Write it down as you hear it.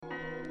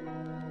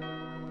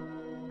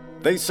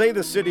They say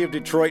the city of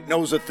Detroit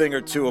knows a thing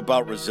or two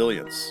about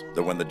resilience.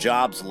 That when the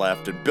jobs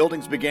left and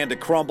buildings began to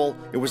crumble,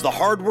 it was the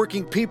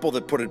hardworking people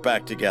that put it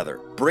back together,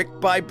 brick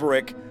by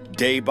brick,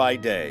 day by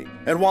day.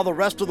 And while the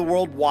rest of the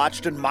world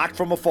watched and mocked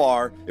from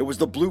afar, it was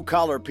the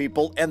blue-collar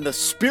people and the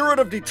spirit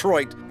of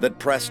Detroit that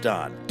pressed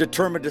on,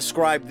 determined to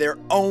scribe their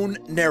own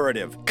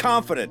narrative,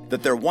 confident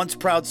that their once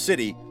proud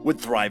city would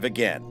thrive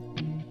again.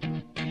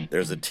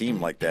 There's a team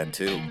like that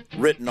too,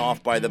 written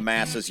off by the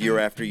masses year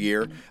after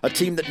year, a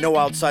team that no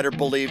outsider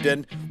believed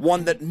in,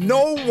 one that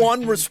no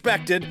one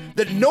respected,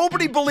 that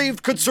nobody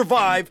believed could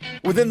survive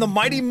within the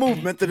mighty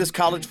movement that is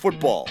college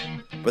football.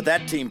 But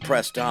that team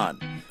pressed on.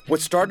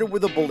 What started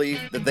with a belief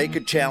that they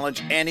could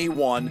challenge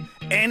anyone,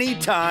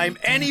 anytime,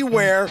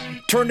 anywhere,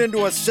 turned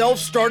into a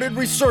self-started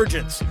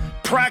resurgence,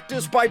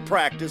 practice by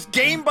practice,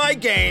 game by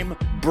game,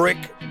 brick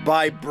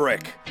by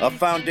brick. A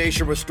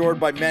foundation restored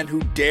by men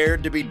who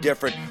dared to be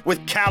different.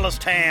 With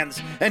calloused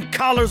hands and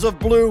collars of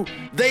blue,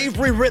 they've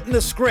rewritten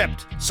the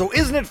script. So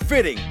isn't it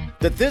fitting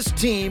that this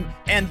team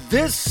and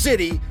this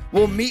city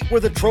will meet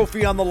with a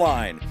trophy on the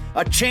line?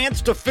 A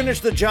chance to finish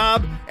the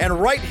job and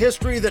write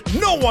history that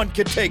no one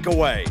can take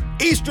away.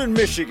 Eastern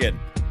Michigan,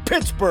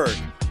 Pittsburgh,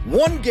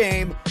 one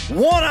game,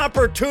 one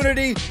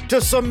opportunity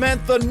to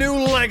cement the new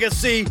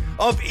legacy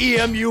of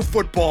EMU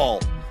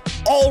football.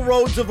 All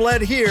roads have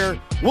led here.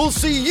 We'll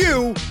see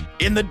you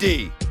in the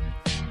D.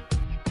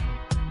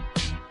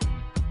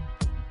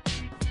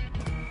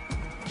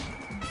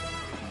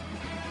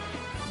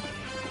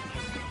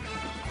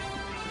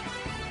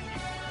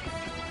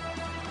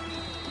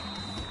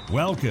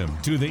 Welcome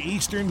to the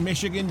Eastern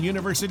Michigan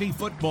University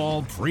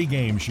Football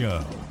Pregame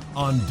Show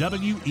on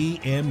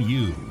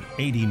WEMU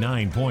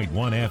 89.1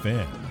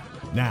 FM.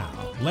 Now,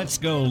 let's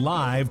go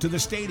live to the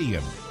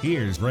stadium.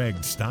 Here's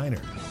Greg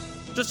Steiner.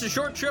 Just a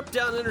short trip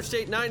down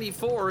Interstate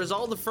 94 is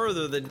all the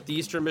further that the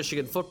Eastern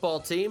Michigan football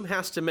team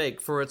has to make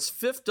for its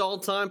fifth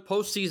all-time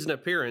postseason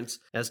appearance,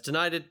 as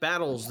tonight it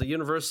battles the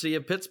University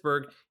of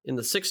Pittsburgh in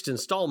the sixth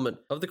installment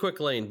of the Quick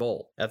Lane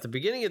Bowl. At the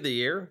beginning of the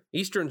year,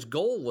 Eastern's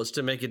goal was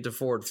to make it to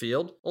Ford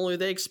Field, only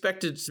they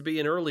expected it to be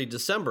in early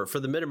December for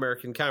the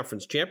Mid-American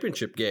Conference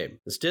Championship game.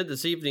 Instead,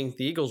 this evening,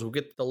 the Eagles will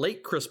get the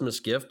late Christmas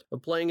gift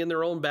of playing in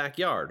their own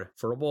backyard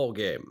for a bowl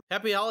game.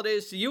 Happy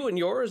holidays to you and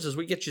yours as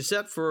we get you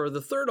set for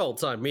the third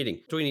all-time meeting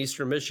between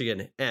Eastern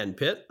Michigan and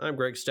Pitt. I'm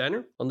Greg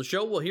Steiner. On the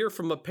show, we'll hear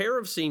from a pair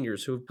of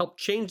seniors who have helped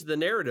change the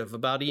narrative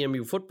about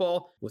EMU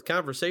football with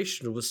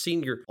conversation with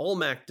senior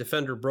All-MAC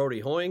defender Brody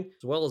Hoying,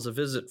 as well as a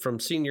visit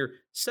from senior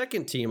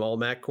second-team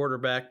All-MAC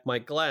quarterback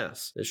Mike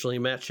Glass. Additionally,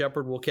 Matt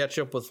Shepard will catch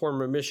up with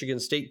former Michigan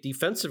State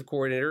defensive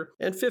coordinator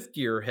and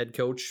fifth-year head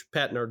coach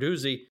Pat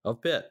Narduzzi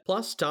of Pitt.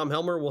 Plus, Tom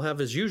Helmer will have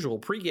his usual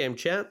pregame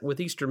chat with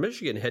Eastern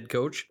Michigan head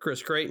coach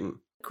Chris Creighton.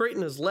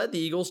 Creighton has led the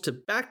Eagles to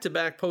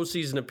back-to-back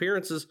postseason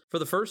appearances for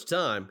the first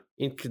time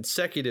in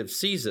consecutive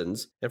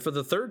seasons and for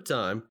the third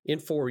time in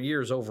 4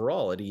 years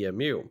overall at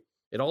EMU.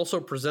 It also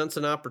presents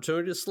an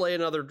opportunity to slay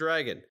another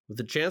dragon, with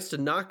a chance to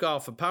knock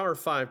off a Power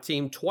 5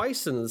 team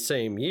twice in the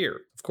same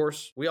year. Of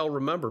course, we all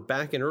remember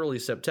back in early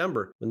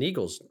September when the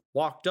Eagles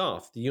walked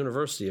off the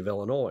University of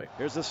Illinois.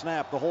 Here's the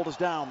snap, the hold is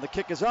down, the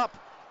kick is up,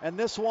 and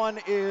this one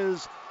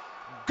is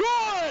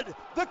good!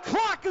 The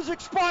clock has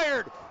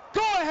expired! Go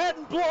ahead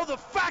and blow the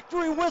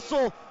factory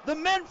whistle. The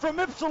men from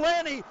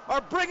Ypsilanti are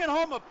bringing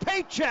home a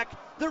paycheck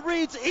that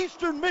reads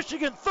Eastern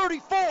Michigan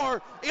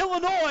 34,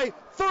 Illinois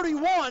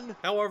 31.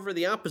 However,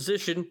 the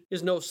opposition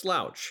is no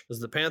slouch, as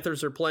the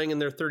Panthers are playing in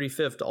their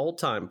 35th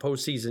all-time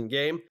postseason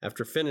game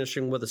after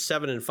finishing with a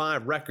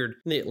 7-5 record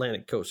in the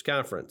Atlantic Coast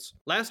Conference.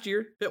 Last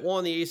year, Pitt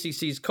won the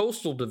ACC's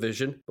Coastal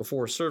Division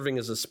before serving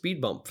as a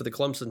speed bump for the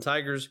Clemson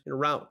Tigers en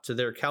route to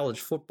their college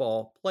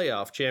football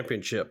playoff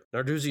championship.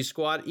 Narduzzi's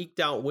squad eked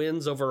out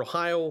wins over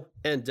Ohio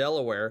and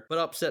Delaware, but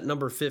upset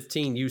number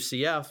 15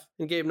 UCF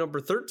and gave number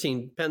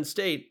 13 Penn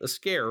State a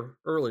scare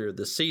earlier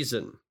this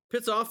season.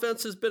 Pitt's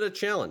offense has been a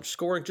challenge,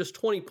 scoring just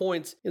 20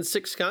 points in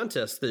 6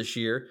 contests this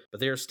year, but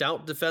they are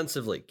stout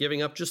defensively,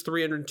 giving up just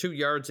 302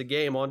 yards a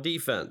game on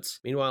defense.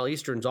 Meanwhile,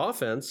 Eastern's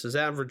offense has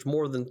averaged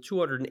more than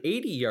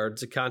 280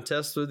 yards a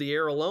contest through the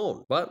air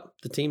alone, but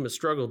the team has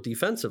struggled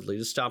defensively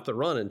to stop the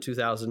run in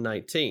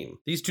 2019.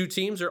 These two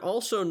teams are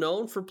also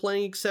known for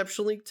playing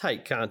exceptionally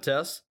tight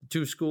contests. The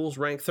two schools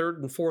rank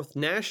 3rd and 4th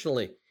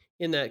nationally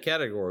in that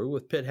category,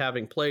 with Pitt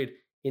having played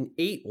in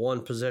 8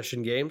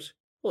 one-possession games,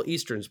 while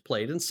Eastern's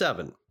played in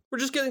 7. We're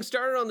just getting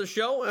started on the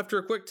show after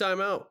a quick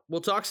timeout. We'll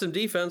talk some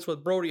defense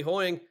with Brody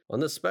Hoying on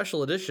this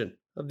special edition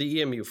of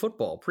the EMU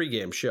Football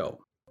Pregame Show.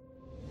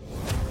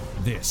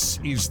 This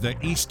is the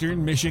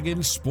Eastern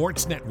Michigan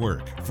Sports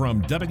Network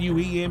from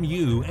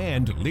WEMU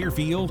and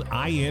Learfield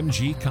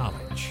IMG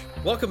College.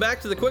 Welcome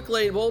back to the Quick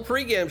Lane Bowl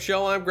Pregame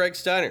Show. I'm Greg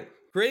Steiner.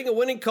 Creating a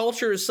winning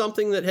culture is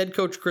something that head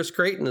coach Chris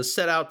Creighton has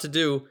set out to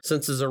do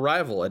since his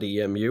arrival at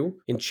EMU.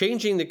 In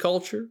changing the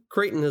culture,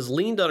 Creighton has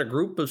leaned on a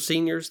group of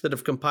seniors that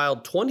have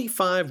compiled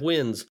 25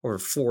 wins over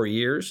 4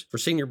 years. For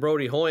senior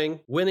Brody Hoying,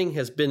 winning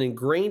has been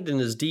ingrained in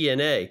his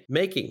DNA,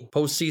 making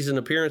postseason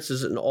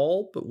appearances in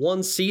all but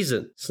one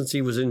season since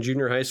he was in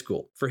junior high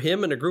school. For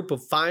him and a group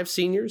of 5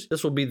 seniors,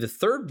 this will be the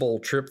 3rd bowl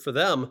trip for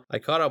them. I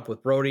caught up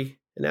with Brody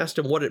and asked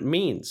him what it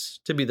means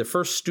to be the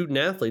first student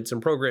athletes in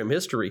program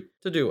history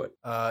to do it.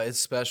 It's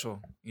special.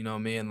 You know,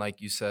 me and,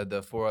 like you said,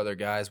 the 4 other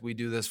guys, we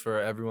do this for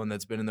everyone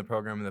that's been in the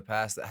program in the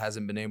past that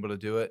hasn't been able to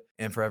do it,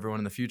 and for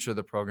everyone in the future of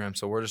the program.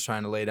 So we're just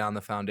trying to lay down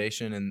the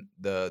foundation and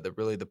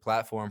the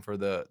platform for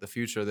the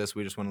future of this.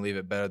 We just want to leave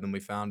it better than we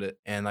found it.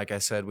 And like I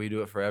said, we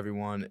do it for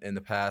everyone in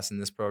the past in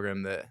this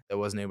program that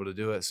wasn't able to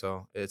do it.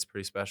 So it's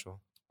pretty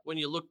special. When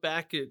you look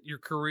back at your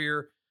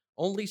career,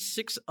 only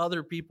 6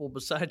 other people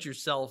besides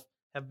yourself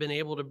have been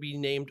able to be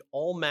named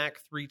All-MAC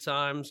 3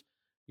 times.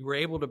 You were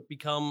able to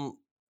become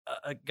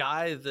a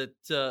guy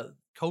that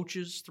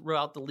coaches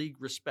throughout the league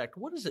respect.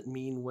 What does it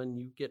mean when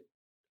you get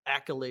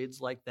accolades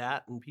like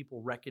that and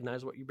people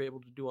recognize what you're able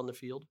to do on the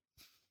field?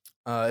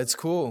 It's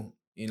cool.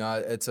 You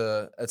know, it's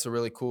a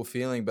really cool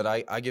feeling, but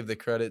I give the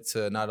credit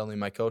to not only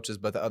my coaches,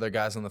 but the other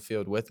guys on the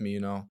field with me.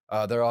 You know,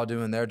 they're all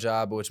doing their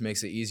job, which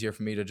makes it easier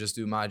for me to just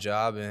do my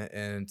job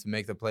and to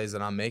make the plays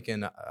that I'm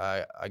making.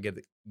 I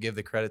give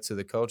the credit to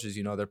the coaches.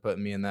 You know, they're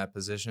putting me in that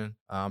position.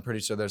 I'm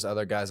pretty sure there's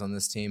other guys on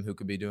this team who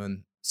could be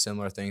doing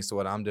similar things to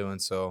what I'm doing.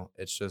 So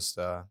it's just,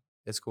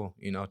 it's cool,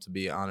 you know, to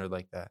be honored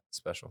like that. It's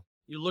special.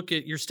 You look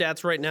at your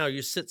stats right now,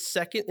 you sit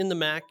 2nd in the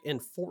MAC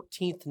and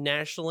 14th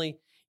nationally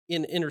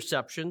in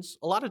interceptions.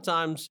 A lot of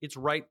times it's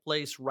right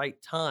place, right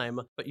time,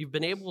 but you've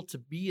been able to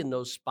be in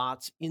those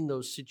spots, in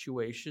those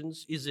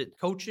situations. Is it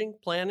coaching,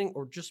 planning,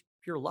 or just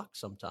pure luck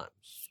sometimes?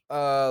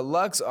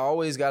 Luck's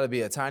always got to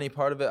be a tiny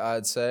part of it,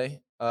 I'd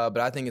say. But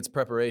I think it's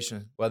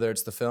preparation, whether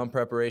it's the film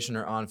preparation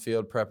or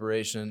on-field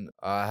preparation.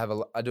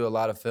 I do a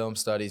lot of film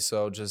studies,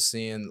 so just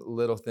seeing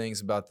little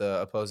things about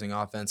the opposing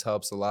offense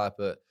helps a lot.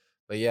 But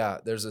yeah,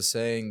 there's a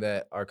saying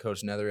that our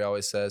coach Nethery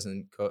always says,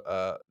 and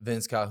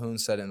Vince Calhoun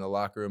said it in the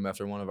locker room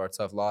after one of our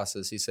tough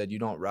losses. He said, "You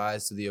don't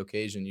rise to the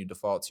occasion, you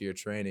default to your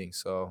training."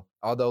 So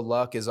although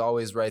luck is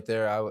always right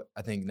there,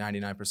 I think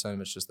 99% of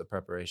it's just the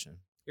preparation.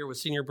 Here with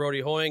senior Brody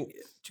Hoying,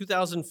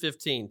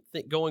 2015,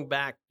 going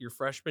back your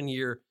freshman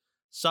year,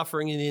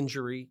 suffering an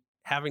injury,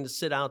 having to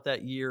sit out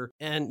that year,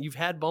 and you've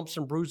had bumps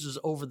and bruises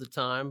over the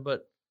time,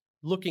 but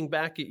looking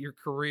back at your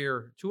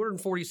career,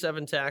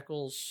 247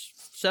 tackles,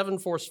 7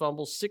 forced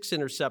fumbles, 6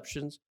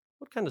 interceptions.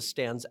 What kind of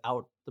stands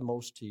out the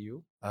most to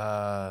you?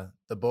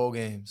 The bowl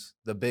games,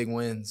 the big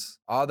wins,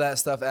 all that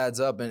stuff adds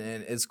up,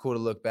 and it's cool to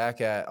look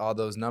back at all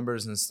those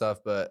numbers and stuff,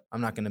 but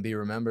I'm not going to be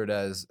remembered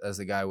as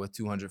the guy with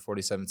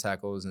 247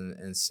 tackles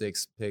and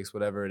 6 picks,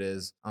 whatever it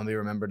is. I'll be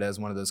remembered as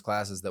one of those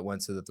classes that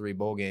went to the 3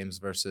 bowl games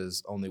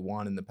versus only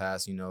 1 in the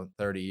past,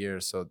 30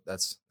 years. So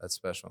that's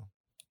special.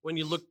 When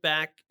you look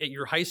back at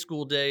your high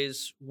school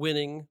days,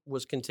 winning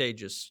was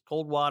contagious.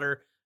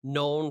 Coldwater,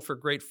 known for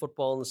great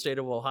football in the state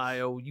of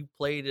Ohio. You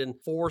played in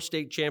 4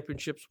 state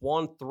championships,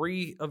 won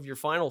 3 of your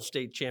final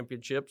state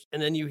championships, and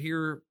then you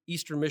hear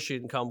Eastern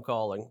Michigan come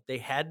calling. They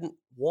hadn't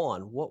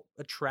won. What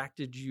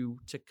attracted you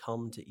to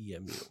come to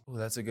EMU? Oh,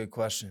 that's a good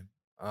question.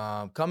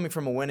 Coming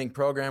from a winning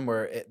program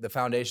where the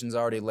foundation's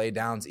already laid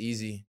down is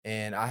easy,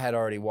 and I had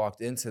already walked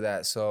into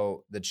that.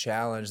 So the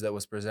challenge that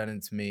was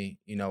presented to me,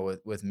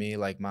 with me,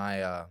 like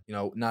my,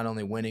 not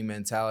only winning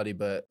mentality,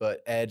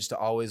 but edge to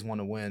always want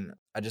to win.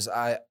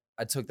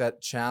 I took that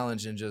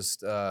challenge and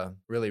just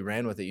really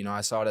ran with it.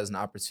 I saw it as an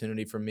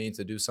opportunity for me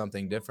to do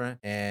something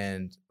different.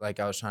 And like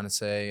I was trying to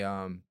say,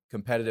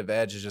 competitive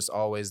edge is just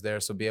always there.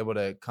 So be able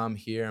to come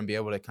here and be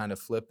able to kind of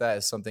flip that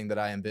is something that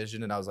I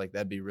envisioned. And I was like,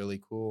 that'd be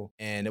really cool.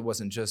 And it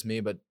wasn't just me,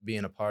 but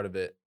being a part of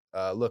it.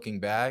 Looking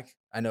back,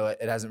 I know it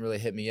hasn't really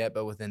hit me yet,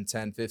 but within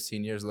 10,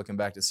 15 years, looking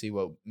back to see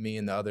what me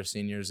and the other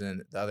seniors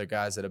and the other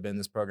guys that have been in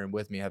this program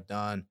with me have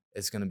done,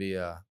 it's going to be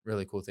a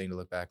really cool thing to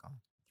look back on.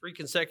 3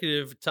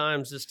 consecutive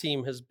times this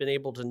team has been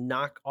able to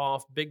knock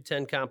off Big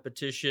Ten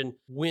competition,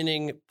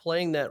 winning,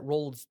 playing that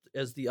role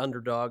as the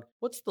underdog.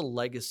 What's the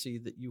legacy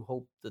that you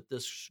hope that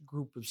this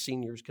group of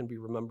seniors can be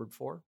remembered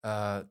for?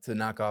 To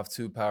knock off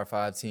 2 Power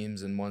 5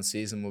 teams in one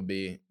season would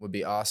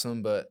be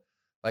awesome, but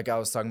like I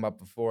was talking about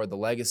before, the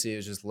legacy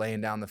is just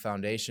laying down the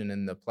foundation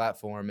and the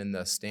platform and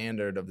the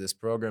standard of this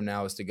program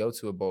now is to go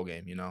to a bowl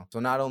game, So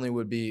not only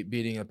would be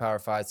beating a Power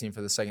 5 team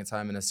for the second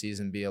time in a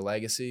season be a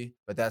legacy,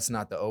 but that's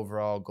not the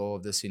overall goal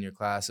of this senior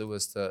class. It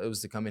was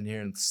to come in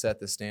here and set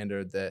the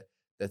standard that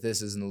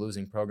this isn't a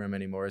losing program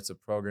anymore. It's a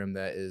program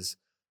that is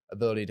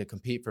ability to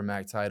compete for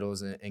MAC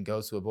titles and go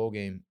to a bowl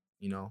game,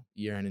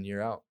 year in and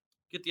year out.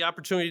 Get the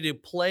opportunity to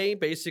play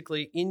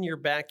basically in your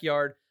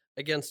backyard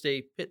against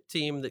a Pitt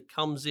team that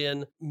comes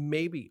in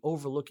maybe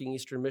overlooking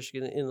Eastern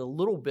Michigan in a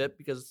little bit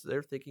because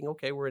they're thinking,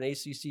 okay, we're an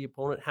ACC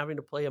opponent having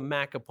to play a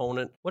MAC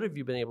opponent. What have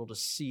you been able to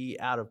see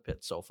out of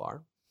Pitt so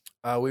far?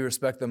 We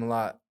respect them a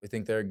lot. We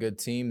think they're a good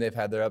team. They've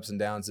had their ups and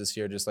downs this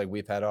year, just like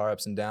we've had our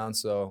ups and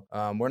downs. So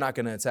we're not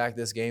going to attack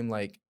this game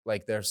like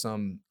there's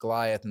some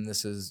Goliath and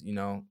this is,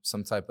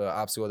 some type of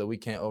obstacle that we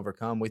can't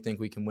overcome. We think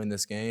we can win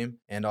this game.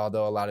 And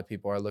although a lot of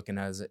people are looking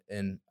at it,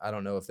 and I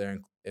don't know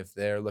if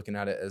they're looking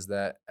at it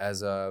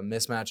as a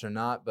mismatch or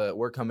not, but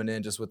we're coming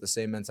in just with the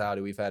same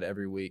mentality we've had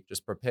every week.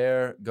 Just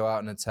prepare, go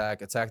out and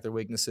attack their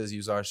weaknesses,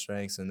 use our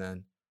strengths, and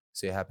then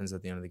see what happens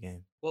at the end of the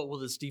game. What will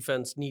this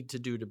defense need to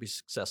do to be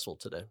successful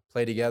today?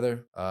 Play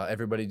together.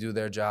 Everybody do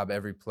their job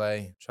every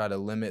play. Try to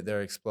limit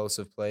their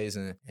explosive plays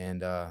and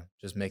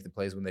just make the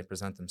plays when they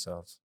present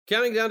themselves.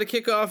 Counting down to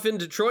kickoff in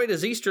Detroit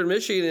as Eastern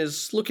Michigan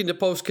is looking to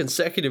post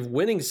consecutive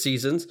winning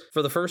seasons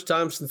for the first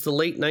time since the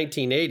late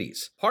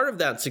 1980s. Part of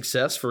that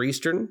success for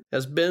Eastern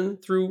has been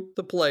through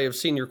the play of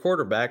senior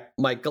quarterback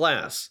Mike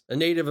Glass. A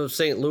native of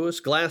St. Louis,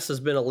 Glass has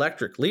been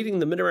electric, leading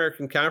the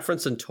Mid-American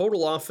Conference in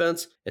total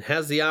offense and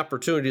has the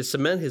opportunity to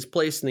cement his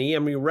place in the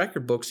EMU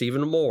record books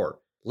even more.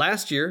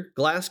 Last year,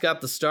 Glass got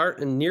the start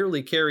and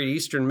nearly carried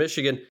Eastern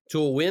Michigan to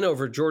a win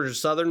over Georgia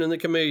Southern in the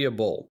Camellia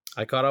Bowl.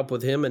 I caught up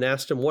with him and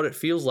asked him what it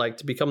feels like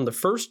to become the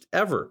first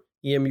ever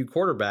EMU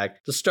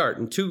quarterback to start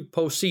in 2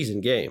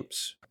 postseason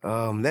games.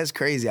 That's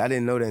crazy. I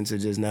didn't know that until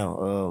just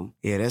now.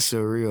 Yeah, that's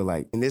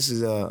surreal. And this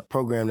is a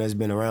program that's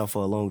been around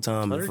for a long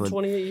time.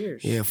 128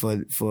 years. Yeah,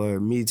 for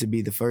me to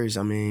be the first,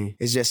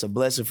 it's just a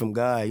blessing from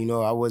God.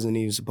 I wasn't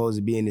even supposed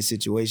to be in this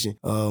situation.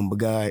 But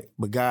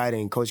God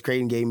and Coach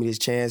Creighton gave me this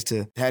chance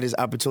to have this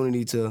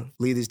opportunity to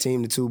lead this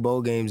team to 2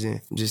 bowl games,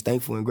 and I'm just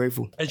thankful and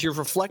grateful. As you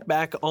reflect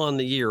back on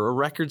the year, a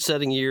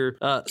record-setting year,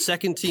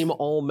 second team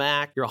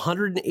All-MAC, you're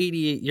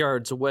 188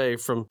 yards away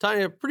from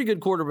tying a pretty good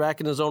quarterback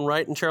in his own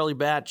right, and Charlie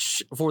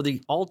Batch for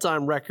the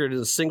all-time record in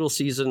a single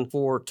season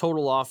for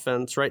total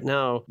offense. Right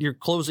now, you're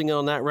closing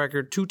on that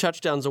record, 2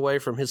 touchdowns away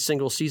from his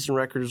single season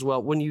record as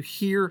well. When you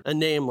hear a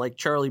name like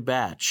Charlie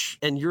Batch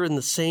and you're in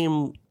the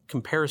same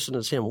comparison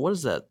as him, what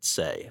does that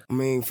say?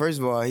 First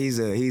of all, he's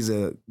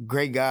a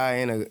great guy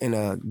and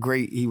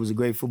he was a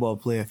great football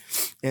player.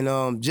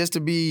 And just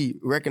to be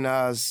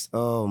recognized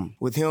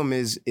with him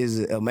is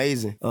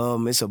amazing.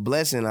 It's a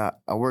blessing.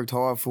 I worked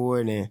hard for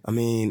it, and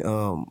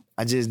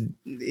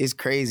it's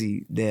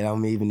crazy that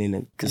I'm even in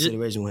a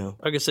consideration with him.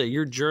 Like I say,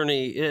 your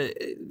journey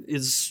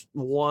is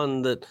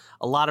one that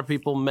a lot of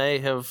people may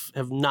have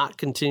not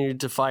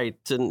continued to fight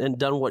and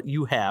done what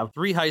you have.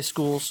 3 high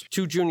schools,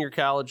 2 junior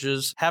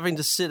colleges, having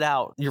to sit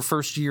out your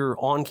first year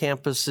on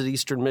campus at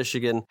Eastern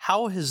Michigan.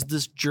 How has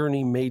this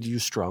journey made you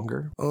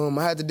stronger?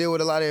 I had to deal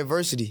with a lot of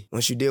adversity.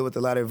 Once you deal with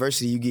a lot of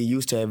adversity, you get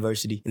used to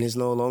adversity. And it's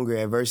no longer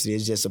adversity.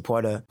 It's just a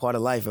part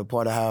of life, a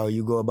part of how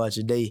you go about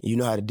your day. You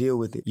know how to deal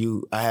with it.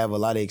 I have a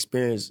lot of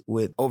experience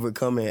with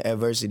overcoming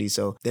adversity.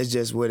 So that's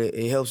just what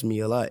it helps me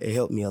a lot. It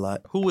helped me a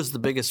lot. Who was the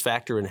biggest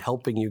factor in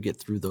helping you get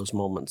through those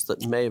moments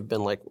that may have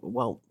been like,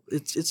 well,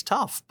 it's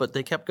tough, but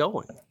they kept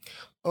going?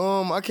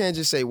 I can't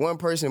just say one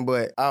person,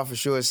 but I'll for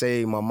sure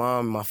say my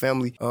mom and my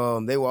family.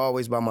 They were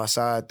always by my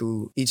side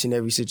through each and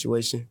every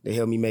situation. They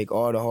helped me make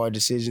all the hard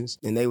decisions,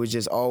 and they were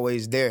just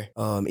always there.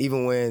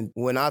 Even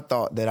when I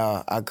thought that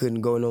I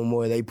couldn't go no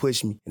more, they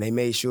pushed me, and they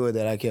made sure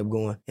that I kept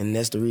going, and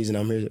that's the reason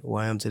I'm here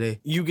where I am today.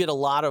 You get a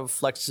lot of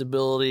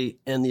flexibility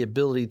and the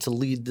ability to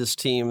lead this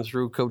team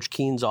through Coach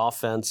Keene's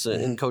offense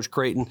and Coach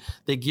Creighton.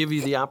 They give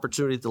you the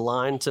opportunity at the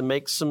line to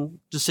make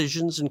some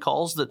decisions and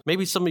calls that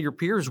maybe some of your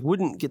peers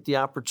wouldn't get the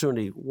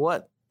opportunity.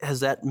 What has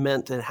that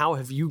meant, and how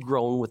have you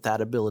grown with that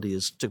ability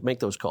to make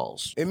those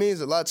calls? It means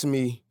a lot to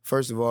me,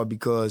 first of all,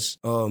 because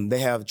they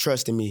have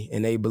trust in me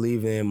and they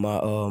believe in my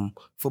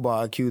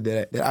football IQ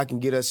that I can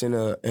get us in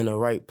a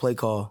right play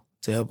call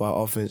to help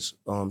our offense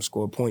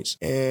score points.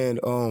 And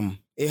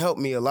it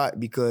helped me a lot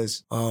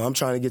because I'm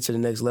trying to get to the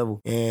next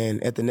level.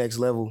 And at the next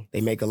level,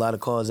 they make a lot of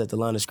calls at the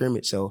line of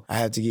scrimmage. So I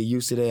have to get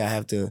used to that. I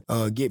have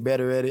to get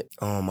better at it.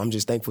 I'm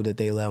just thankful that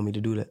they allow me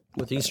to do that.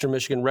 With Eastern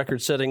Michigan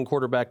record-setting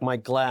quarterback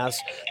Mike Glass,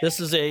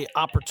 this is a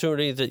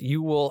opportunity that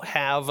you will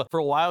have for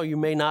a while. You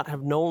may not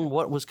have known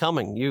what was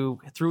coming. You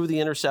threw the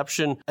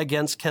interception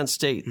against Kent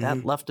State.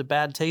 That left a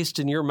bad taste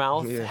in your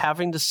mouth. Yeah.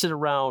 Having to sit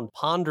around,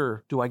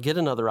 ponder, do I get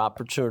another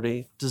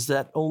opportunity? Does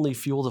that only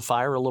fuel the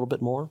fire a little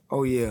bit more?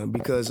 Oh, yeah,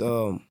 because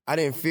I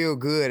didn't feel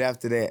good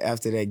after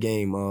that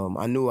game.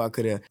 I knew I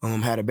could have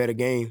had a better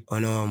game,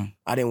 and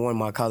I didn't want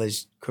my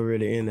college career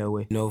to end that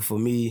way. For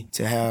me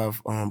to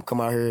have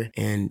come out here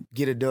and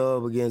get a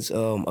dub against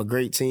a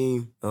great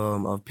team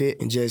of Pitt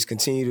and just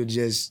continue to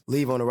just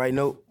leave on the right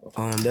note,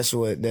 that's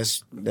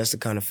the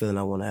kind of feeling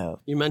I want to have.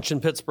 You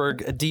mentioned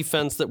Pittsburgh, a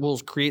defense that will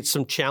create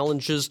some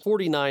challenges.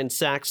 49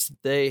 sacks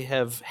they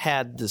have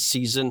had this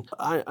season.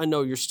 I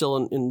know you're still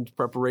in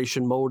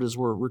preparation mode as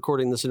we're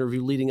recording this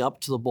interview leading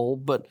up to the bowl,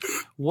 but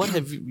what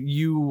have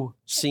you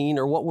seen,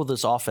 or what will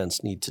this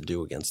offense need to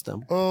do against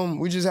them?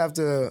 We just have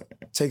to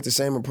take the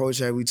same approach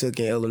that we took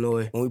in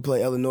Illinois. When we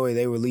played Illinois,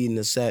 they were leading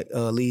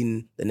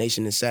the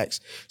nation in sacks.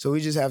 So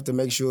we just have to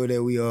make sure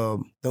that we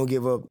don't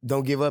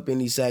give up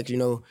any sacks.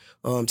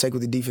 Take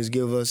what the defense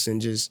give us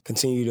and just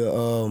continue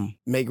to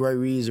make right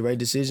reads, the right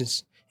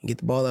decisions, and get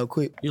the ball out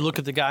quick. You look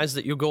at the guys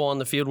that you go on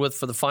the field with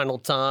for the final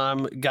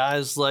time,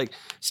 guys like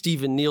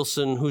Steven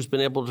Nielsen, who's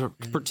been able to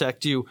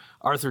protect you,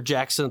 Arthur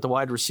Jackson at the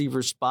wide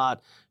receiver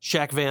spot,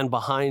 Shaq Van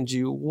behind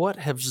you. What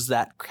has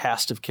that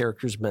cast of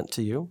characters meant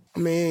to you? I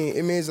mean,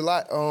 it means a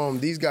lot.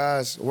 These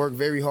guys work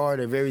very hard.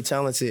 They're very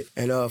talented.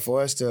 And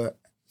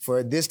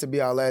for this to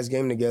be our last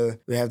game together,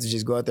 we have to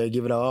just go out there,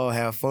 give it all,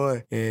 have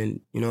fun, and,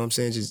 you know what I'm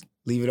saying, just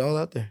leave it all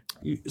out there.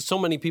 So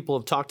many people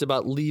have talked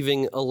about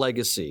leaving a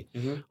legacy.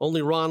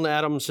 Only Ron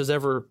Adams has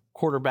ever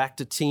quarterbacked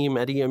a team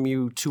at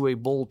EMU to a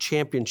bowl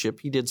championship.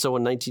 He did so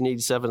in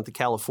 1987 at the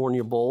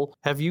California Bowl.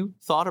 Have you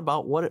thought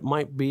about what it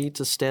might be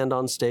to stand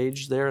on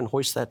stage there and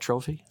hoist that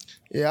trophy?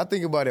 Yeah, I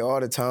think about it all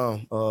the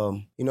time.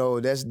 You know,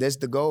 that's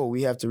the goal.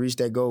 We have to reach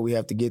that goal. We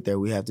have to get there.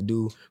 We have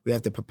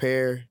to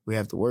prepare. We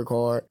have to work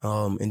hard.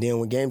 And then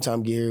when game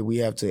time get here, we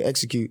have to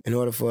execute in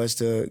order for us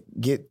to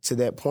get to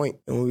that point.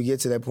 And when we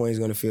get to that point, it's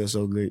going to feel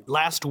so great.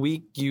 Last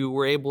week, you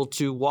were able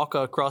to walk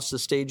across the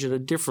stage in a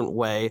different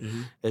way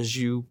as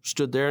you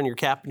stood there in your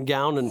cap and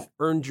gown and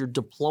earned your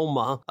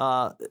diploma.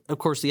 Of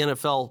course, the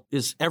NFL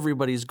is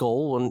everybody's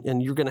goal,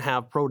 and you're going to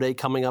have pro day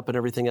coming up and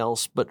everything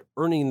else. But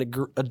earning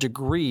a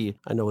degree,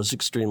 I know, is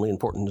extremely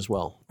important as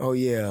well. Oh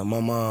yeah, my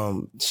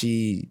mom,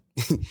 she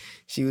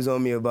was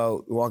on me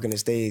about walking the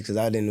stage because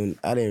I didn't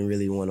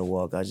really want to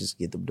walk. I just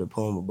get the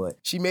diploma, but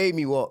she made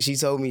me walk. She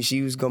told me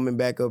she was coming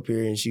back up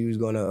here and she was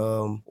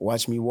gonna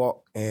watch me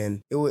walk,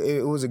 and it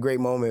was a great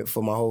moment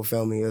for my whole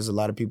family. There was a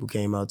lot of people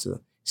came out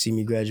to see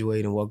me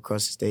graduate and walk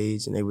across the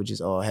stage, and they were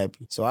just all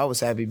happy. So I was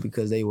happy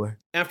because they were.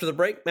 After the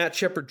break, Matt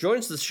Shepard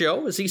joins the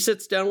show as he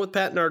sits down with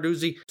Pat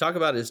Narduzzi to talk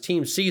about his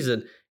team's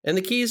season and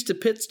the keys to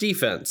Pitt's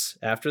defense.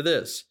 After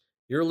this,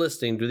 you're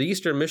listening to the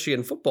Eastern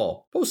Michigan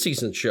Football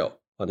Postseason Show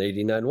on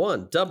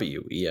 89.1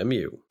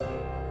 WEMU.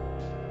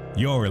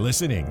 You're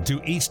listening to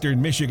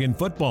Eastern Michigan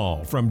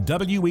Football from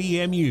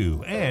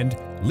WEMU and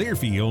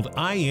Learfield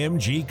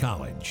IMG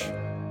College.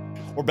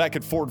 We're back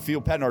at Ford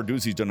Field. Pat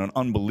Narduzzi's done an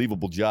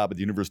unbelievable job at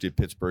the University of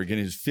Pittsburgh in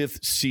his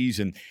 5th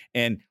season.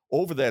 And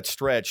over that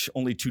stretch,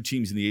 only 2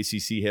 teams in the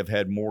ACC have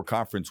had more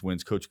conference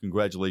wins. Coach,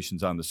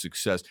 congratulations on the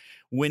success.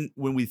 When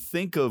we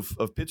think of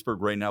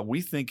Pittsburgh right now,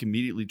 we think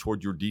immediately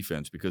toward your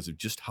defense because of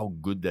just how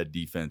good that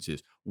defense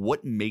is.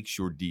 What makes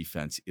your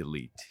defense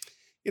elite?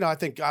 You know, I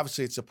think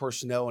obviously it's the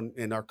personnel,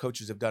 and our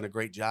coaches have done a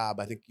great job.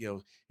 I think,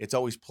 it's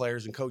always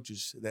players and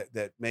coaches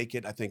that make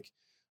it. I think,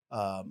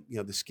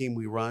 the scheme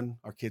we run,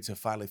 our kids have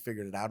finally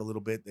figured it out a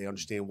little bit. They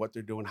understand what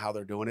they're doing, how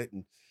they're doing it.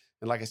 And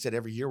like I said,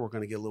 every year we're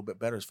going to get a little bit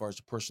better as far as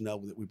the personnel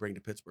that we bring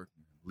to Pittsburgh.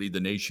 Lead the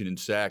nation in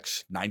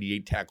sacks,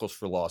 98 tackles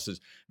for losses.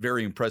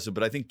 Very impressive.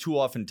 But I think too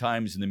often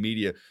times in the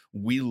media,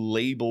 we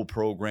label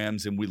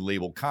programs and we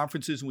label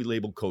conferences and we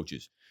label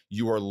coaches.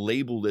 You are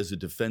labeled as a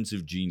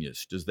defensive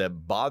genius. Does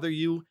that bother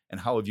you?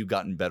 And how have you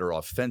gotten better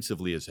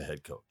offensively as a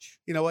head coach?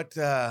 You know what?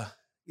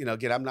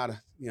 Again, I'm not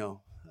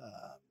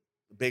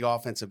a big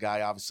offensive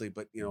guy, obviously,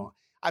 but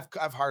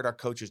I've hired our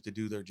coaches to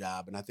do their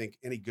job, and I think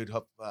any good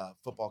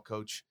football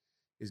coach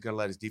is going to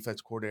let his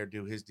defense coordinator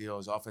do his deal,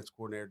 his offense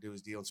coordinator do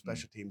his deal, and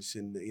special teams,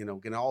 and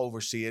going to all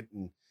oversee it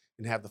and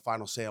have the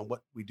final say on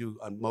what we do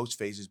on most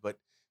phases, but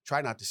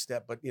try not to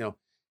step. But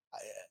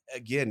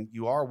again,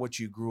 you are what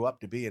you grew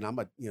up to be, and I'm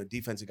a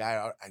defensive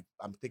guy.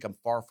 I think I'm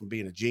far from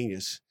being a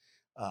genius.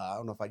 I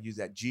don't know if I use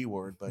that G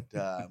word, but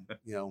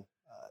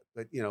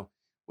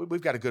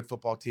we've got a good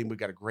football team. We've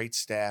got a great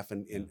staff,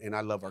 and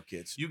I love our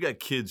kids. You got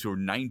kids who are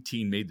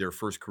 19, made their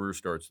first career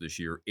starts this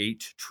year,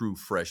 8 true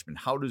freshmen.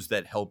 How does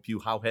that help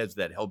you? How has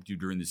that helped you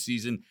during the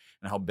season?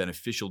 And how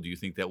beneficial do you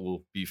think that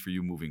will be for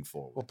you moving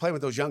forward? Well, playing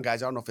with those young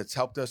guys, I don't know if it's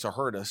helped us or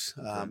hurt us.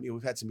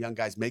 We've had some young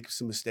guys make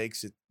some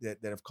mistakes that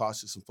have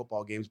cost us some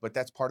football games, but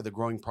that's part of the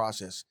growing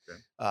process.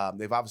 Okay.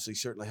 They've obviously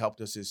certainly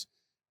helped us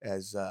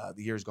as the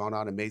years gone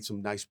on and made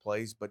some nice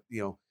plays, but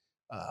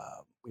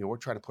we're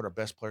trying to put our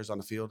best players on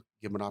the field,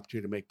 give them an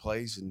opportunity to make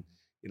plays.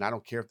 And I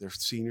don't care if they're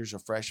seniors or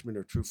freshmen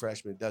or true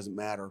freshmen, it doesn't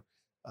matter.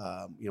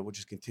 We'll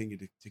just continue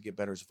to get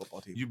better as a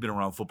football team. You've been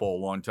around football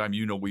a long time.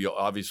 We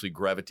obviously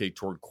gravitate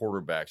toward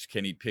quarterbacks.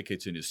 Kenny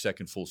Pickett's in his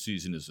 2nd full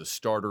season as a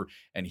starter,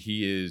 and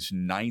he is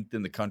 9th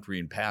in the country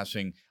in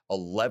passing,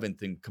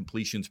 11th in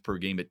completions per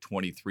game at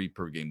 23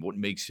 per game. What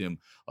makes him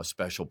a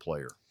special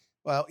player?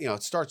 Well,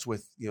 it starts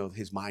with,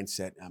 his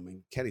mindset. I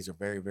mean, Kenny's a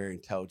very, very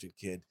intelligent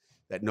kid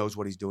that knows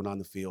what he's doing on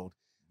the field.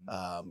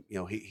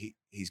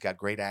 He's got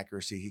great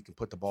accuracy. He can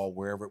put the ball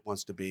wherever it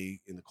wants to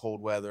be in the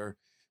cold weather,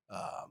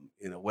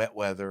 in the wet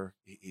weather.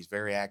 He's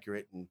very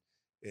accurate,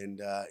 and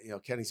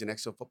Kenny's an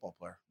excellent football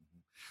player.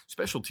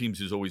 Special teams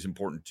is always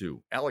important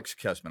too. Alex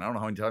Kessman, I don't know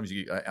how many times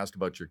you asked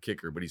about your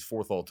kicker, but he's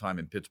 4th all time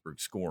in Pittsburgh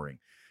scoring.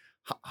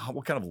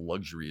 What kind of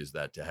luxury is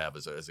that to have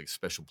as a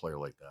special player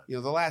like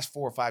that? The last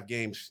 4 or 5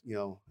 games,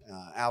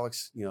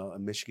 Alex, a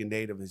Michigan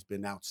native, has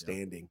been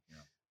outstanding. Yeah.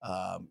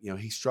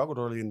 He struggled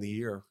early in the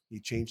year. He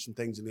changed some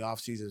things in the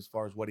offseason as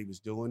far as what he was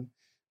doing.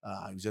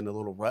 He was in a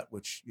little rut,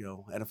 which,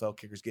 NFL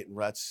kickers get in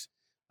ruts.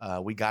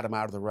 We got him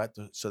out of the rut,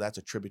 so that's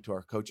a tribute to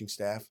our coaching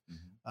staff.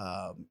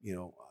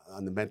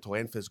 On the mental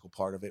and physical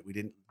part of it, we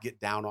didn't get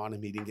down on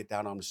him. He didn't get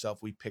down on himself.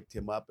 We picked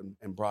him up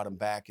and brought him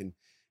back, and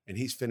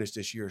he's finished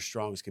this year as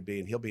strong as could be,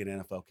 and he'll be an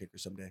NFL kicker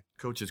someday.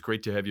 Coach, it's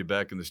great to have you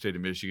back in the state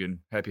of Michigan.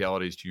 Happy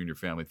holidays to you and your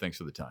family. Thanks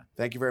for the time.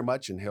 Thank you very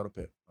much, and hail to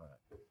Pitt. All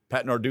right.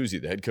 Pat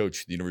Narduzzi, the head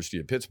coach of the University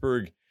of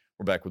Pittsburgh.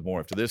 We're back with more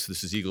after this.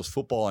 This is Eagles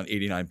football on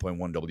 89.1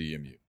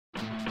 WEMU.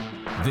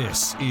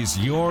 This is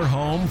your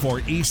home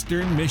for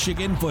Eastern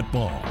Michigan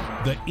football,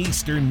 the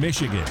Eastern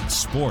Michigan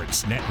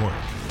Sports Network.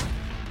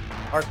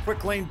 Our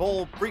Quick Lane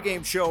Bowl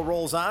pregame show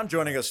rolls on.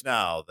 Joining us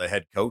now, the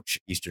head coach,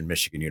 Eastern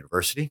Michigan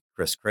University,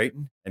 Chris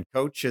Creighton. And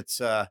Coach, it's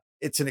an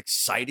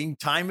exciting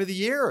time of the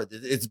year.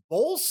 It's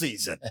bowl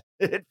season.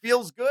 It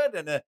feels good.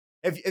 And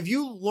have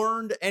you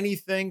learned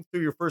anything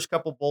through your first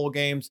couple bowl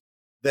games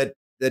that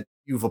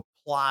you've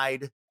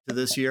applied to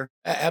this year?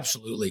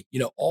 Absolutely.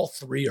 All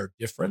three are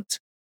different.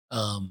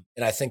 And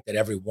I think that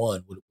every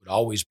one would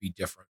always be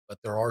different, but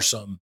there are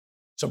some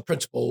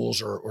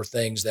principles or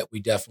things that we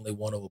definitely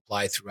want to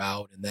apply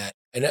throughout,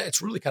 and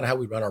it's really kind of how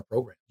we run our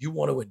program. You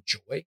want to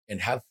enjoy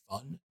and have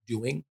fun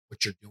doing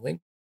what you're doing,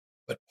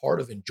 but part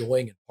of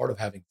enjoying and part of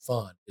having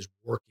fun is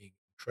working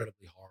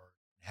incredibly hard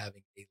and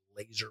having a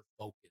laser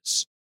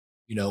focus,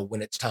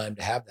 when it's time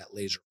to have that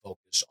laser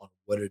focus on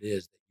what it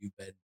is that you've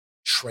been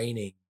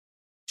training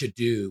to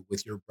do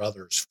with your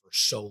brothers for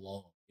so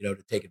long, to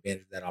take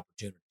advantage of that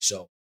opportunity.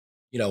 So,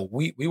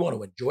 we want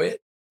to enjoy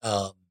it.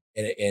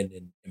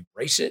 And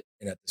embrace it.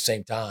 And at the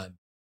same time,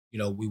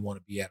 we want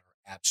to be at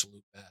our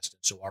absolute best. And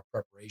so our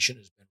preparation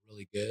has been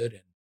really good,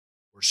 and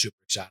we're super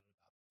excited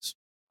about this.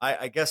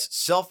 I guess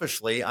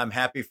selfishly, I'm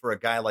happy for a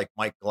guy like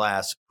Mike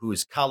Glass,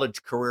 whose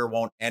college career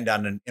won't end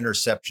on an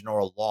interception or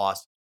a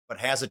loss, but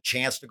has a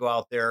chance to go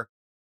out there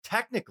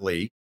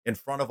technically in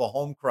front of a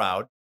home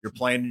crowd. You're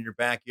playing in your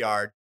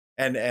backyard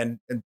and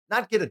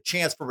not get a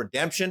chance for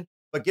redemption,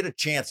 but get a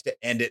chance to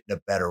end it in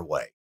a better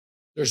way.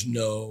 There's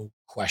no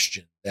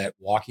question that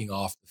walking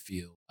off the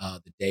field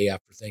the day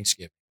after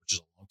Thanksgiving, which is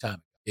a long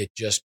time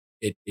ago,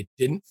 it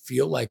didn't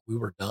feel like we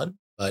were done,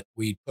 but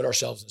we put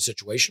ourselves in a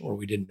situation where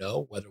we didn't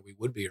know whether we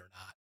would be or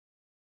not.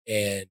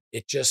 And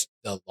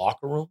the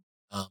locker room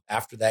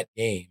after that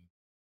game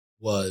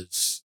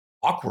was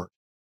awkward.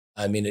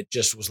 I mean, it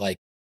just was like,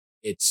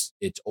 it's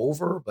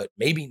over, but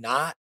maybe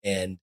not.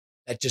 And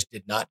that just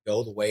did not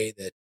go the way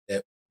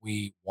that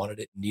we wanted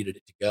it and needed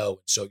it to go.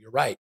 And so you're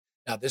right.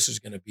 Now, this is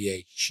going to be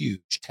a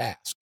huge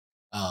task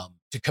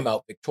to come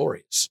out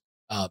victorious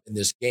in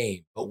this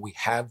game, but we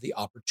have the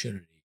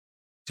opportunity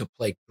to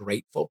play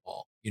great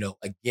football,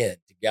 again,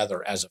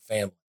 together as a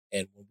family.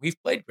 And when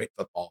we've played great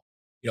football,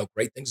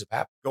 great things have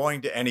happened.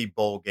 Going to any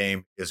bowl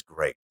game is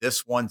great.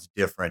 This one's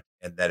different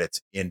in that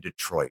it's in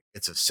Detroit.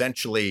 It's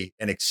essentially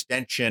an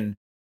extension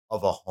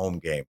of a home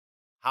game.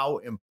 How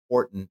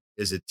important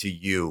is it to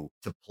you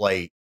to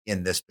play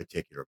in this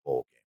particular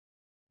bowl game?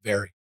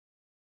 Very.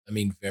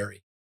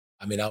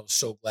 I was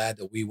so glad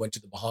that we went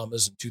to the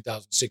Bahamas in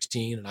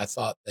 2016, and I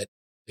thought that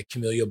the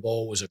Camellia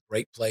Bowl was a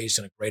great place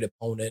and a great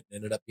opponent, and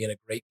ended up being a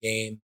great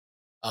game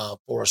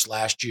for us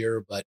last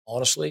year. But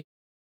honestly,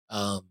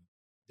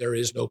 there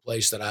is no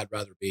place that I'd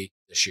rather be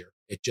this year.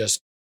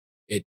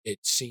 It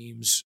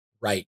seems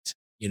right,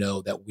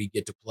 that we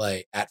get to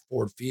play at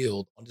Ford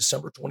Field on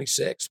December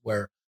 26th,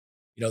 where,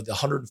 the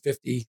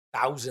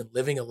 150,000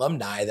 living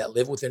alumni that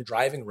live within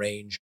driving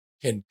range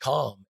can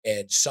come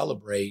and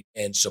celebrate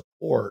and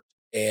support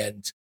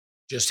and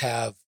just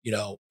have,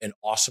 an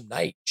awesome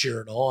night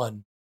cheering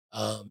on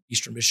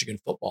Eastern Michigan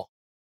football.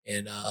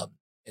 And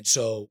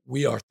so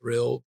we are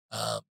thrilled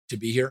to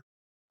be here.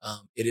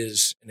 It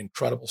is an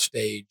incredible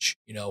stage,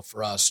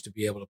 for us to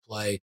be able to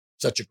play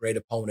such a great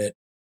opponent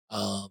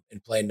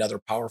and play another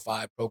Power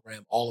 5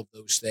 program, all of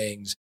those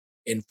things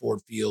in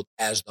Ford Field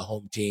as the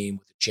home team,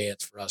 with a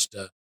chance for us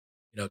to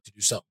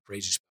do something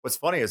crazy. What's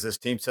funny is this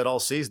team said all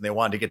season they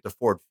wanted to get to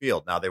Ford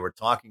Field. Now, they were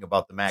talking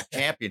about the MAC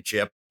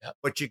championship,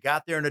 but you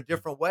got there in a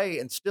different way,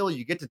 and still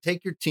you get to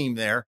take your team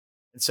there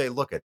and say,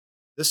 look,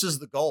 this is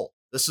the goal.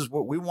 This is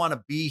what we want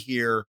to be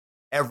here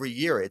every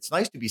year. It's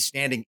nice to be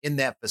standing in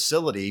that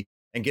facility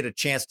and get a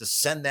chance to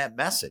send that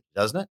message,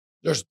 doesn't it?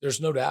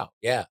 There's no doubt.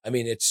 Yeah. I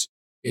mean, it's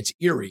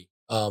eerie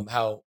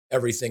how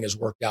everything has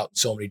worked out in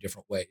so many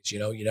different ways.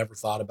 You never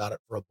thought about it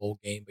for a bowl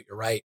game, but you're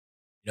right.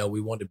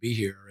 We wanted to be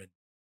here, and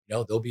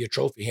there'll be a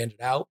trophy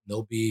handed out, and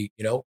there'll be,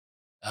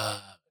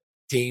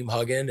 team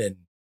hugging and,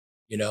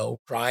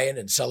 crying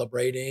and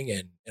celebrating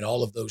and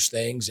all of those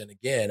things. And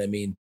again,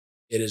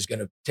 it is going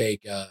to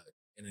take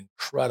an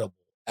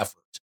incredible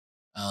effort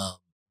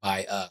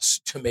by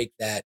us to make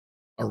that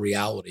a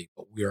reality,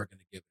 but we are going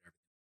to give it everything.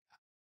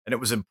 And it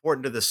was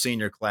important to the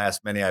senior class,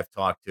 many I've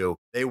talked to.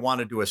 They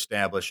wanted to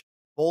establish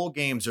bowl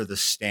games are the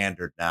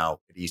standard now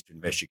at Eastern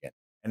Michigan.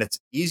 And it's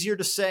easier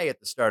to say at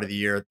the start of the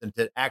year than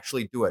to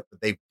actually do it.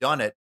 But they've done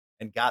it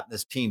and gotten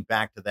this team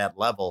back to that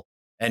level.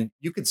 And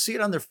you can see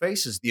it on their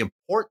faces, the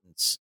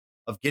importance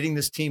of getting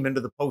this team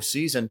into the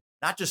postseason,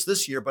 not just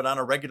this year, but on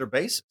a regular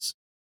basis.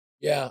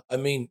 Yeah, I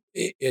mean,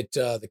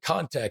 the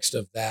context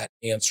of that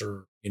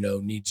answer,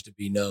 needs to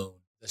be known.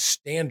 The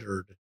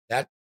standard,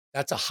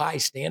 that's a high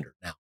standard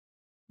now.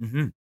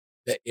 Mm-hmm.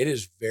 That it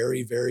is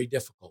very, very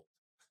difficult,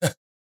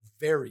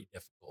 very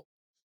difficult,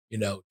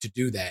 to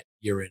do that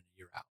year in and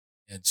year out.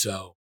 And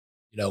so,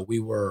 we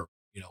were,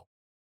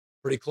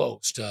 pretty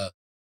close to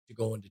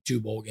going to 2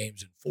 bowl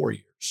games in 4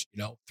 years.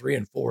 3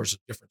 and 4 is a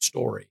different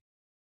story.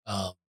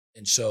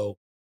 And so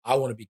I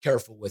want to be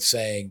careful with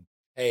saying,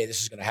 hey,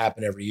 this is going to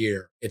happen every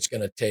year. It's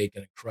going to take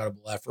an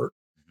incredible effort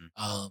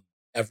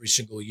every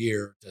single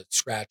year to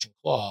scratch and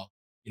claw,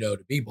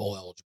 to be bowl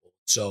eligible.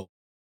 So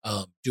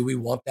do we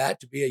want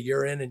that to be a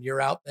year in and year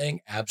out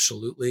thing?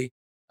 Absolutely.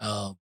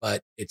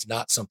 But it's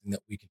not something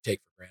that we can take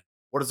for granted.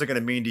 What is it going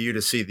to mean to you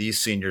to see these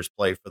seniors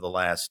play for the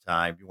last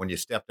time? When you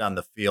stepped on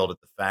the field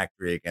at the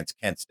factory against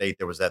Kent State,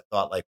 there was that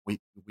thought like, we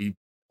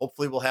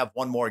hopefully will have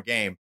one more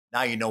game.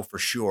 Now you know for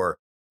sure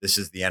this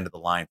is the end of the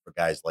line for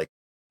guys like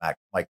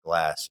Mike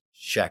Glass,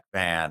 Shaq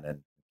Van,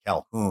 and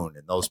Calhoun,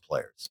 and those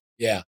players.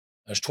 Yeah,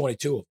 there's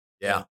 22 of them.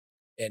 Yeah,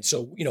 and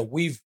so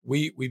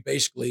we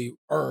basically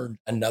earned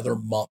another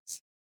month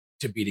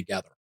to be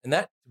together, and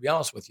that, to be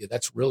honest with you,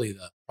 that's really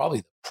probably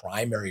the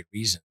primary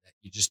reason that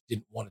you just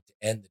didn't want it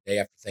to end the day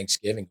after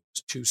Thanksgiving. It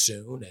was too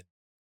soon, and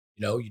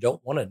you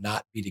don't want to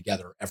not be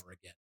together ever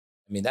again.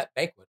 I mean, that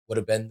banquet would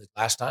have been the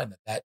last time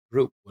that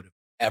group would have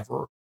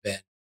ever been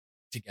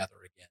together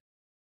again.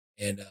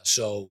 And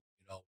so,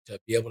 to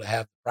be able to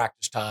have the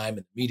practice time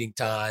and the meeting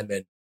time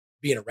and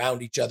being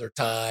around each other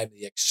time,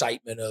 the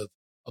excitement of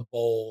a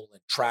bowl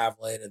and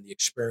traveling and the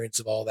experience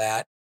of all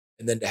that,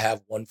 and then to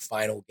have one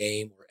final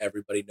game where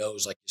everybody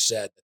knows, like you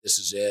said, that this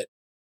is it,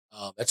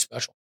 that's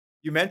special.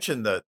 You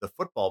mentioned the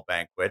football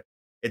banquet.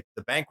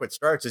 The banquet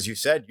starts, as you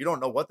said, you don't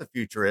know what the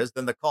future is.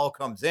 Then the call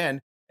comes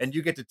in, and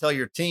you get to tell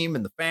your team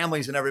and the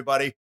families and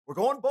everybody, we're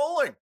going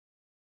bowling.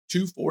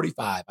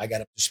 2:45, I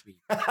got up to speed,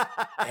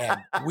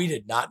 and we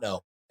did not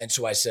know. And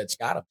so I said,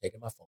 Scott, I'm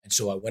taking my phone. And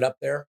so I went up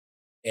there,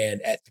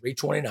 and at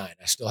 3:29,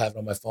 I still have it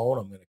on my phone.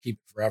 I'm going to keep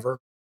it forever.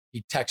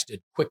 He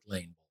texted Quick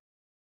Lane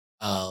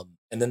Bowl.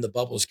 And then the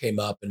bubbles came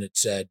up, and it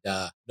said,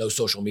 no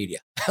social media.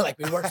 Like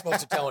we weren't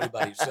supposed to tell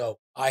anybody. So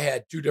I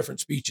had 2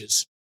 different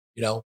speeches.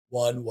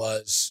 One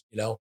was,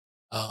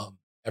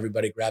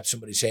 everybody grab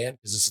somebody's hand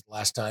because this is the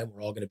last time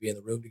we're all going to be in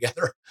the room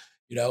together,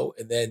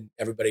 and then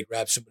everybody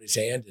grab somebody's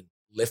hand and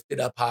lift it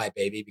up high,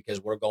 baby, because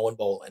we're going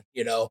bowling,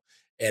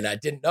 and I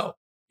didn't know,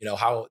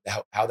 how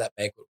that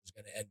banquet was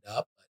going to end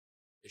up, but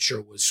it sure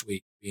was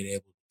sweet being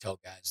able to tell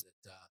guys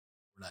that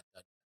we're not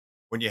done.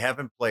 When you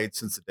haven't played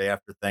since the day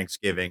after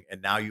Thanksgiving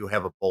and now you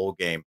have a bowl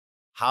game,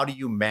 how do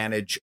you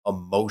manage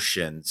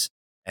emotions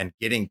and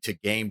getting to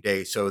game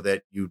day so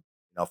that you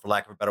for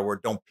lack of a better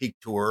word, don't peak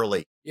too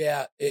early?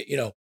 Yeah.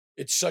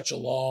 It's such a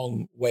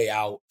long way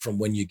out from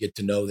when you get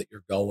to know that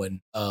you're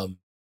going.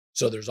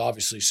 So there's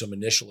obviously some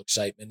initial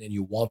excitement and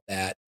you want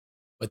that,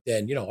 but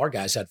then, our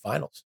guys had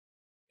finals,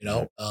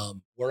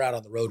 we're out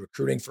on the road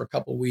recruiting for a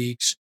couple of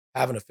weeks,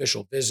 having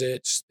official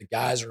visits. The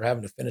guys are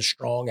having to finish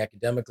strong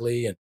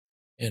academically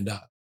and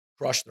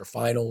crush their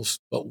finals.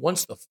 But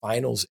once the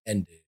finals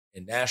ended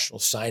and National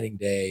Signing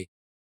Day,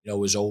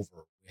 was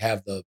over, we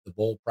have the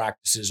bowl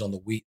practices on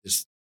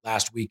this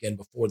last weekend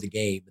before the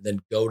game, and then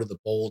go to the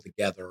bowl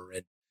together.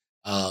 And,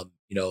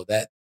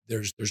 that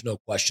there's no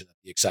question that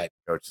the excitement.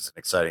 Coach, it's an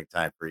exciting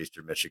time for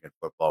Eastern Michigan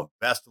football.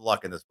 Best of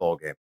luck in this bowl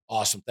game.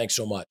 Awesome. Thanks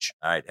so much.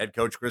 All right. Head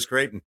coach Chris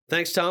Creighton.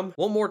 Thanks, Tom.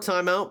 One more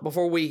timeout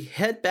before we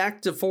head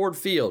back to Ford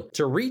Field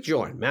to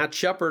rejoin Matt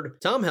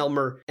Shepard, Tom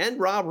Helmer, and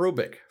Rob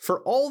Rubik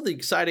for all the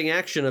exciting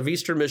action of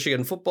Eastern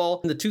Michigan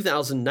football in the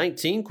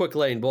 2019 Quick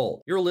Lane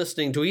Bowl. You're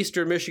listening to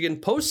Eastern Michigan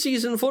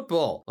postseason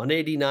football on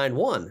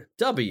 89.1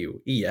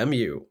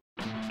 WEMU.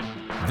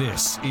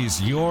 This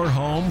is your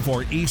home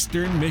for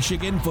Eastern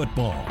Michigan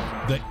football,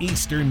 the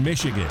Eastern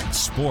Michigan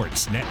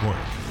Sports Network.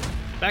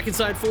 Back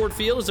inside Ford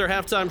Field as our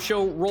halftime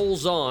show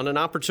rolls on. An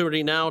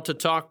opportunity now to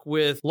talk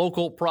with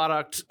local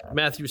product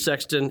Matthew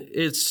Sexton.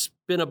 It's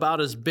been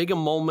about as big a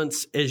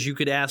moments as you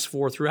could ask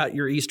for throughout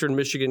your Eastern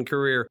Michigan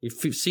career. You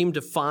seem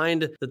to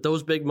find that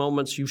those big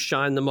moments you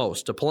shine the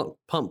most. A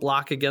punt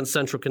block against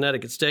Central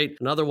Connecticut State,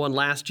 another one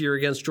last year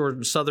against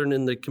Georgia Southern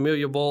in the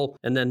Camellia Bowl,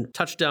 and then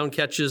touchdown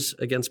catches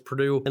against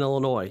Purdue and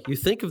Illinois. You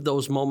think of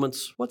those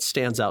moments, what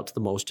stands out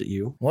the most at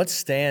you? What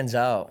stands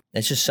out?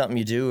 It's just something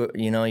you do,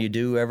 you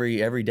do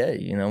every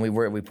day.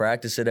 We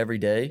practice it every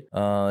day.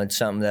 It's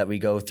something that we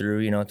go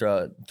through,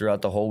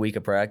 throughout the whole week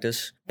of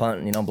practice.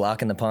 Punt,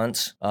 blocking the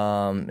punts.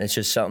 It's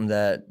just something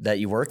that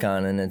you work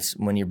on, and it's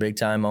when your big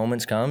time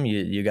moments come,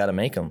 you got to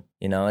make them.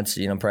 It's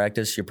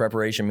practice. Your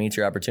preparation meets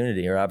your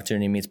opportunity, or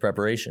opportunity meets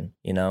preparation.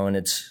 And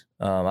it's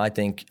I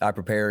think I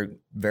prepare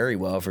very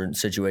well for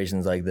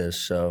situations like this.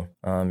 So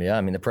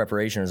the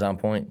preparation is on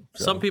point.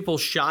 So. Some people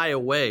shy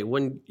away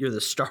when you're the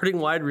starting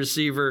wide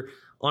receiver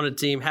on a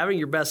team having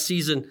your best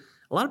season.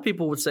 A lot of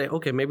people would say,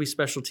 okay, maybe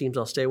special teams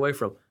I'll stay away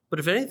from. But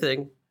if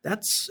anything,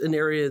 that's an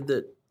area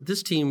that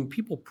this team,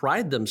 people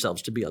pride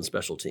themselves to be on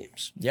special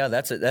teams. Yeah,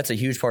 that's a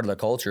huge part of the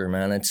culture,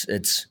 man.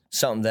 It's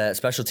something that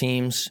special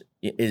teams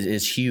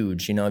is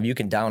huge. You know, if you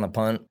can down a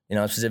punt, you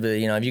know,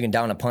 specifically, you know, if you can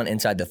down a punt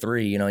inside the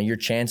 3, you know, your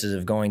chances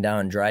of going down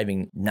and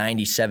driving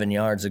 97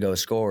 yards to go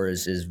score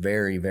is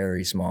very,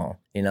 very small.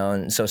 You know,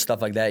 and so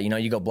stuff like that, you know,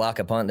 you go block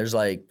a punt, there's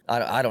like,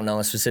 I don't know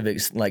a specific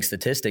like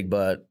statistic,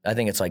 but I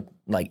think it's like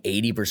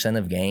 80%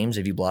 of games,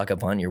 if you block a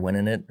punt, you're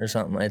winning it or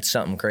something. It's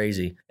something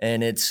crazy.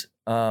 And it's,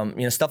 you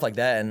know, stuff like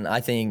that. And I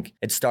think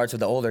it starts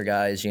with the older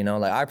guys, you know,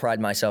 like I pride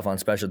myself on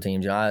special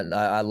teams. You know,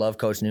 I love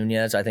Coach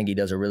Nunez. I think he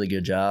does a really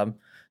good job.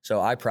 So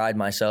I pride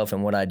myself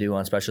in what I do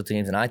on special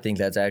teams, and I think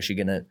that's actually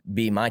going to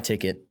be my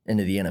ticket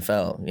into the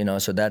NFL. You know,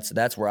 so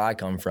that's where I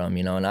come from.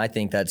 You know, and I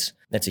think it's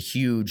a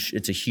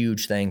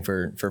huge thing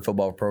for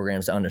football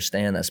programs to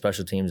understand that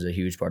special teams is a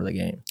huge part of the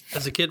game.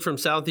 As a kid from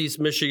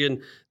Southeast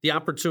Michigan, the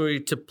opportunity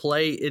to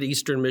play at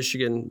Eastern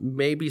Michigan,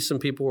 maybe some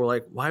people were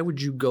like, "Why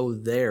would you go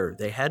there?"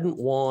 They hadn't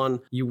won.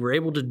 You were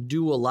able to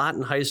do a lot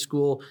in high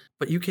school,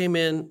 but you came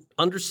in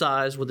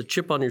undersized with a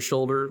chip on your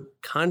shoulder,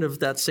 kind of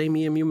that same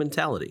EMU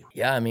mentality.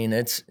 Yeah, I mean,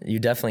 you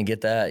definitely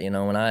get that. You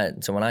know, when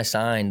I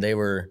signed,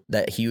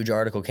 that huge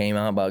article came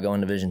out about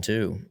going to Division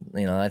II.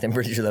 You know, I'm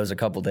pretty sure that was a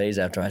couple days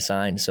after I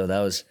signed, so that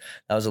was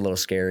a little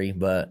scary.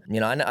 But you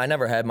know, I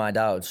never had my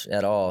doubts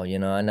at all. You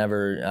know,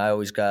 I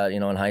always got, you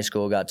know, in high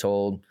school got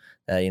told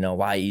that, you know,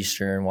 why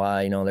Eastern,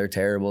 why, you know, they're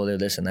terrible, they're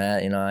this and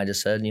that. You know, I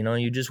just said, you know,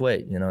 you just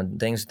wait. You know,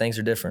 things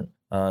are different.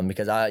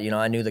 Because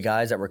I knew the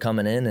guys that were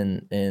coming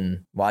in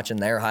and watching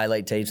their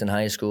highlight tapes in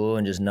high school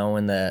and just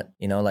knowing that,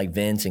 you know, like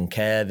Vince and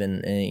Kev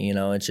and you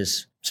know, it's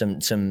just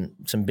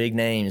some big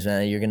names,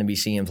 man, you're going to be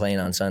seeing playing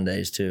on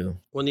Sundays too.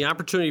 When the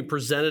opportunity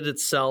presented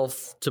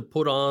itself to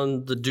put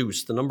on the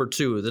deuce, the number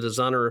 2, the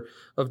designer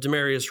of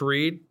Demarius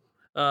Reed,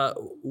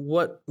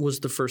 what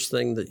was the first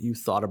thing that you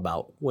thought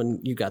about when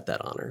you got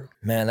that honor?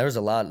 Man, there was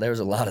a lot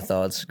of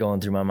thoughts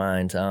going through my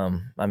mind.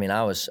 I mean,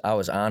 I was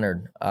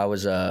honored. I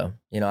was,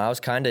 you know, I was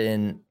kind of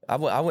in,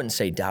 I wouldn't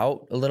say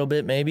doubt a little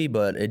bit maybe,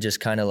 but it just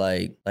kind of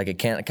like it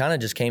kind of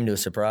just came to a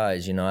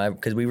surprise, you know,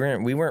 because we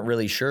weren't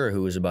really sure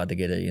who was about to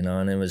get it, you know,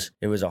 and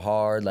it was a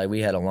hard, like we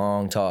had a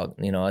long talk,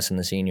 you know, us and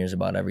the seniors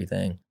about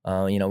everything.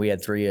 You know, we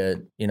had 3,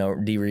 you know,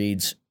 D.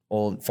 Reed's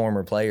old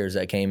former players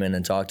that came in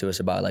and talked to us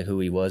about like who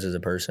he was as a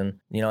person.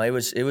 You know, it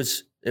was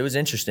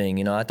interesting.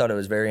 You know, I thought it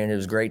was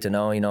great to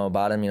know, you know,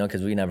 about him, you know,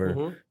 because we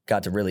never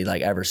got to really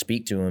like ever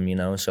speak to him, you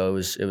know, so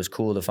it was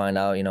cool to find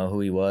out, you know,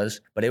 who he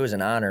was. But it was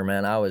an honor,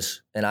 man.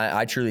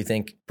 I truly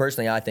think,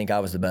 personally, I think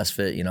I was the best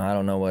fit. You know, I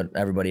don't know what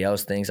everybody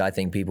else thinks. I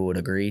think people would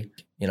agree.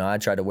 You know, I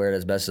tried to wear it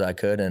as best as I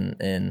could, and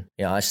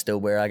you know,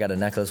 I got a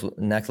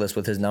necklace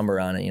with his number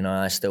on it. You know,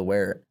 I still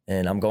wear it,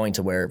 and I'm going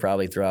to wear it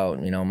probably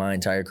throughout, you know, my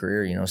entire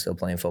career. You know, still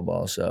playing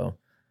football. So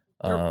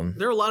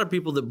there are a lot of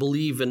people that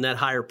believe in that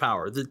higher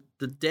power.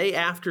 The day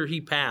after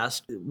he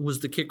passed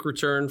was the kick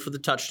return for the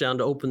touchdown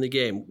to open the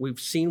game. We've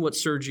seen what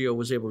Sergio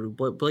was able to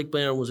do, Blake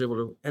Bannon was able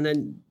to, and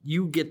then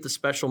you get the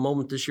special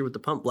moment this year with the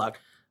punt block.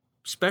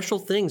 Special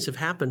things have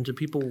happened to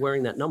people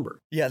wearing that number.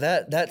 Yeah,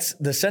 that's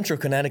the Central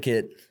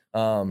Connecticut.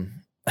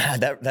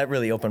 That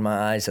really opened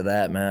my eyes to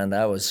that, man.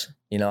 That was,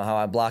 you know, how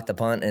I blocked the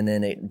punt and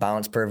then it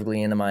bounced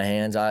perfectly into my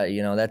hands.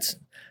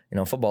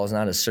 Football is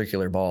not a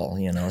circular ball,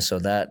 you know, so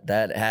that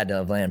had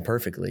to land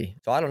perfectly.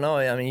 So I don't know.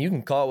 I mean, you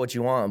can call it what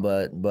you want,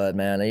 but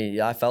man,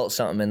 I felt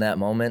something in that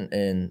moment,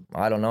 and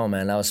I don't know,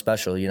 man, that was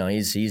special. You know,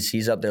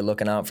 he's up there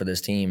looking out for this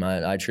team.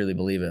 I truly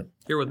believe it.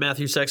 Here with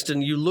Matthew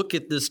Sexton, you look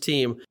at this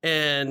team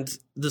and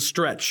the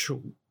stretch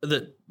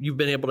that you've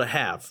been able to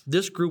have.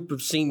 This group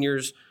of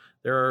seniors.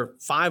 There are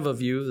 5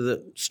 of you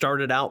that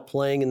started out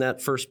playing in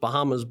that first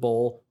Bahamas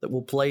Bowl that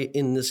will play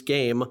in this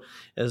game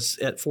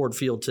at Ford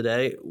Field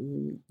today.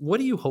 What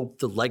do you hope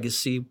the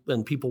legacy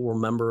and people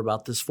remember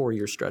about this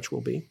 4-year stretch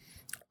will be?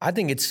 I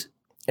think it's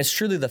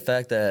truly the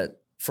fact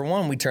that, for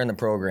one, we turned the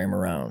program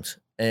around.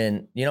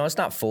 And, you know, it's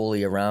not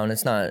fully around.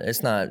 It's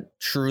not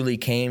truly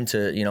came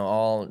to, you know,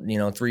 all, you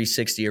know,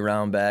 360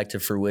 around back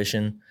to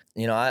fruition.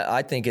 You know,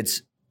 I think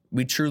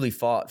we truly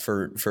fought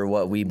for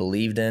what we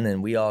believed in,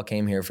 and we all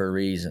came here for a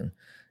reason.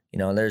 You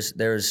know, there's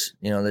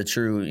you know, the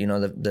true, you know,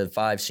 the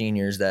 5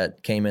 seniors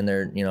that came in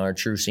there, you know, are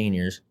true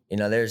seniors. You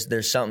know, there's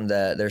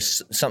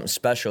something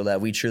special that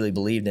we truly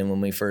believed in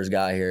when we first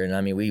got here. And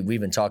I mean,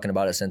 we've been talking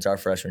about it since our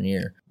freshman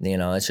year. You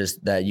know, it's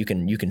just that you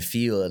can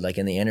feel it, like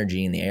in the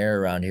energy in the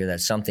air around here, that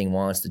something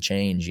wants to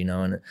change, you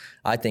know. And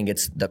I think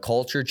it's the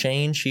culture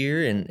change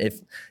here. And if,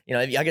 you know,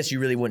 I guess you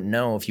really wouldn't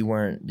know if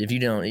you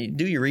don't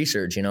do your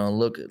research, you know,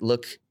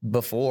 look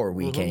before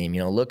we came,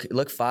 you know,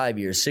 look 5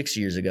 years, 6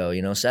 years ago,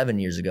 you know, 7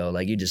 years ago,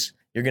 like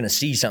you're going to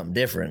see something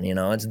different, you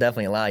know. It's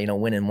definitely a lot, you know,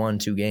 winning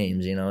 1-2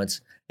 games, you know,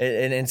 it's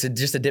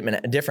just a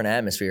different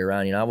atmosphere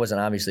around. You know, I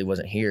obviously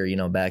wasn't here, you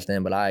know, back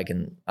then, but I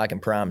can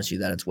promise you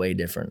that it's way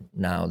different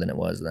now than it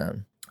was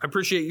then. I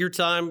appreciate your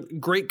time.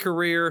 Great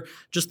career.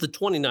 Just the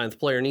 29th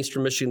player in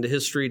Eastern Michigan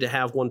history to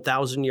have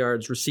 1,000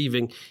 yards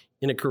receiving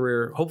in a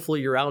career. Hopefully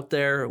you're out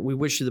there. We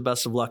wish you the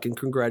best of luck and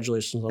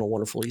congratulations on a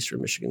wonderful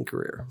Eastern Michigan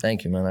career.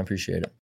 Thank you, man. I appreciate it.